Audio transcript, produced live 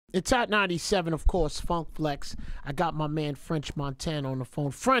It's Hot 97, of course, Funk Flex. I got my man French Montana on the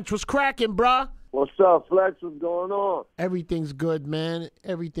phone. French, what's cracking, bruh? What's up, Flex? What's going on? Everything's good, man.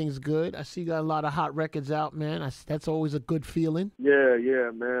 Everything's good. I see you got a lot of hot records out, man. That's always a good feeling.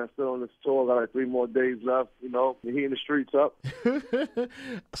 Yeah, man. Still on this tour. Got like 3 more days left. You know, the heat in the streets up.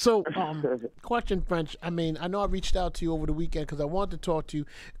 So, question, French. I mean, I know I reached out to you over the weekend because I wanted to talk to you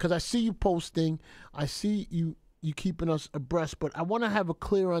because I see you posting. I see you keeping us abreast, but I want to have a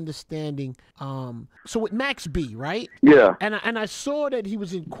clear understanding. So with Max B, right? Yeah. And I saw that he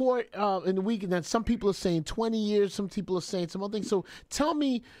was in court in the week, and that some people are saying 20 years, some people are saying some other things. So tell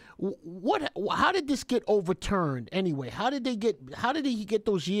me, how did this get overturned anyway? How did he get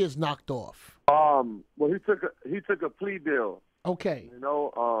those years knocked off? Well, he took a plea deal. Okay. You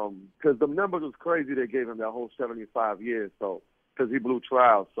know, because the numbers was crazy. They gave him that whole 75 years. So because he blew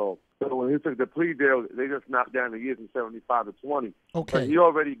trial. So when he took the plea deal, they just knocked down the years from 75 to 20. Okay. But he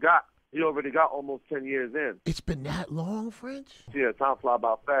already got almost 10 years in. It's been that long, French? Yeah, time fly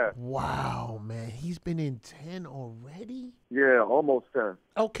by fast. Wow, man. He's been in 10 already? Yeah, almost 10.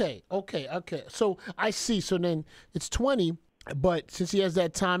 Okay. So I see. So then it's 20, but since he has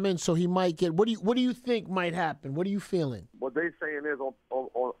that time in, so he might get. What do you think might happen? What are you feeling? What they saying is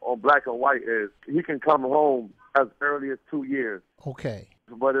on Black and White is he can come home as early as 2 years. Okay.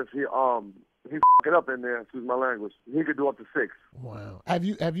 But if he fuck it up in there, excuse my language, he could do up to 6. Wow. Have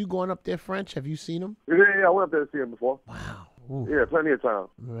you gone up there, French? Have you seen him? Yeah, I went up there to see him before. Wow. Ooh. Yeah, plenty of time.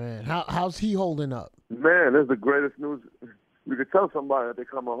 Man, how's he holding up? Man, this is the greatest news. You could tell somebody that they're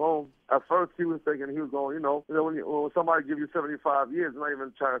coming home. At first, he was thinking he was going, when somebody give you 75 years, they're not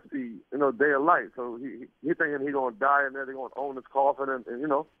even trying to see, day of light. So he thinking he going to die and then they're going to own his coffin. And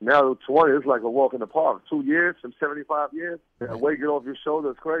now 20, it's like a walk in the park. 2 years from 75 years, and weight get off your shoulder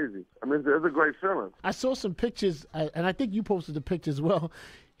is crazy. I mean, it's a great feeling. I saw some pictures, and I think you posted the picture as well.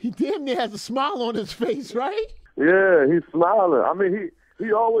 He damn near has a smile on his face, right? Yeah, he's smiling. I mean,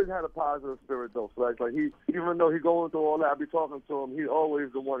 he always had a positive spirit, though, Flex. Like, even though he going through all that, I be talking to him, he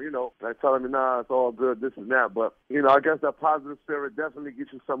always the one, like telling me, nah, it's all good, this and that. But, I guess that positive spirit definitely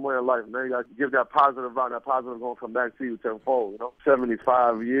gets you somewhere in life, man. You got to give that positive out, and that positive going to come back to you tenfold,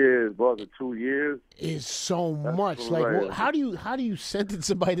 75 years, brother, 2 years. Is so much. Great. Like, how do you sentence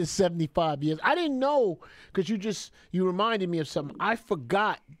somebody to 75 years? I didn't know, because you reminded me of something. I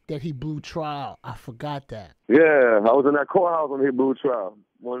forgot that he blew trial. I forgot that. Yeah, I was in that courthouse when he blew trial.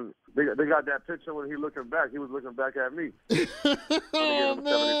 When they got that picture when he looking back, he was looking back at me. Oh, him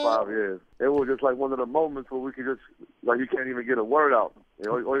man. 75 years. It was just like one of the moments where we could just, like, you can't even get a word out.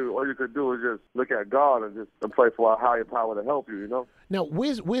 All you could do is just look at God and just pray for a higher power to help you, Now,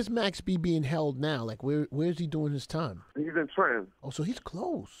 where's Max B being held now? Like, where's he doing his time? He's in Trenton. Oh, so he's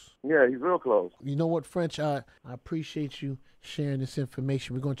close. Yeah, he's real close. You know what, French? I appreciate you sharing this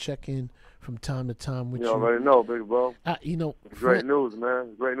information. We're going to check in from time to time with you. You already know, big bro. It's great news,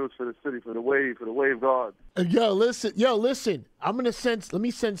 man. Great news for the city, for the wave guard. Yo, listen. Let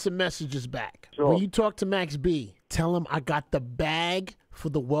me send some messages back. Sure. When you talk to Max B, tell him I got the bag for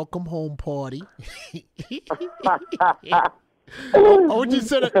the welcome home party. I just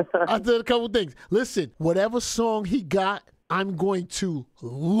said a couple things. Listen, whatever song he got, I'm going to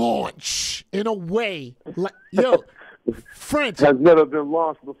launch in a way like, French has never been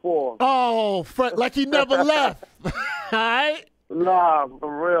launched before. Oh, like he never left. All right? Nah,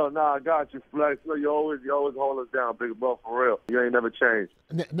 for real. Nah, I got you, Flex. No, you always hold us down, big bro, for real. You ain't never changed.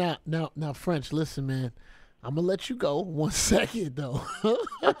 Now, French, listen, man. I'm going to let you go 1 second, though.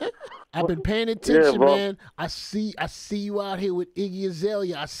 I've been paying attention, man. I see you out here with Iggy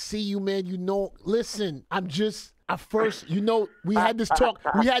Azalea. I see you, man. Listen, we had this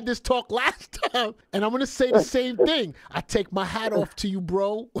talk last time, and I'm going to say the same thing. I take my hat off to you,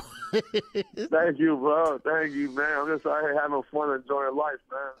 bro. Thank you, bro. Thank you, man. I'm just out here having fun, enjoying life,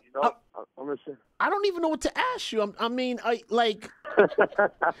 man. I'm just... I don't even know what to ask you.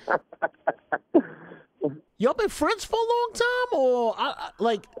 Y'all been friends for a long time, or yeah.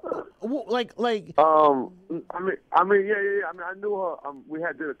 I mean, I knew her. We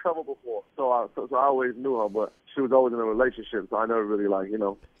had did a cover before, so I always knew her, but she was always in a relationship, so I never really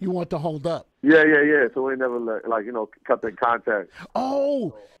You want to hold up? Yeah. So we never kept in contact.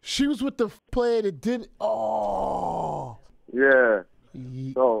 Oh, she was with the player that did. Oh. Yeah.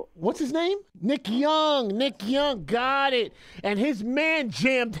 So what's his name? Nick Young. Got it. And his man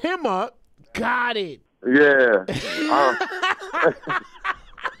jammed him up. Got it. Yeah. French.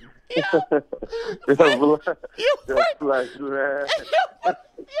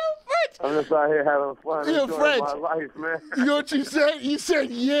 I'm just out here having fun, enjoying my life, man. You know what you said? You said,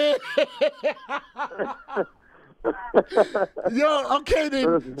 yeah. Yo, okay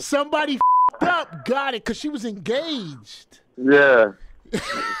then. Somebody f***ed up, got it, because she was engaged. Yeah.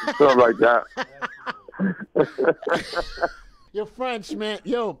 Something like that. Yo, French, man.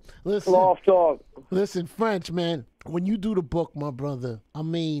 Yo, listen. Off talk. Listen, French, man. When you do the book, my brother, I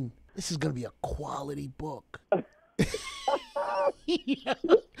mean, this is going to be a quality book.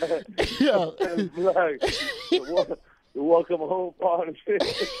 Yo. Like, the welcome home party.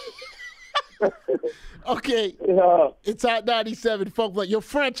 Okay. Yeah. It's Hot 97, folk. Like, yo,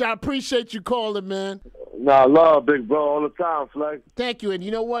 French, I appreciate you calling, man. Nah, love, big bro, all the time, Flex. Thank you. And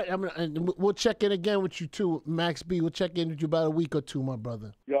you know what? We'll check in again with you, too, Max B. We'll check in with you about a week or two, my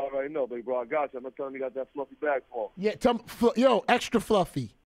brother. You already know, big bro. I got you. I'm going to tell him you got that fluffy bag for him. Yeah, yo, extra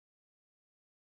fluffy.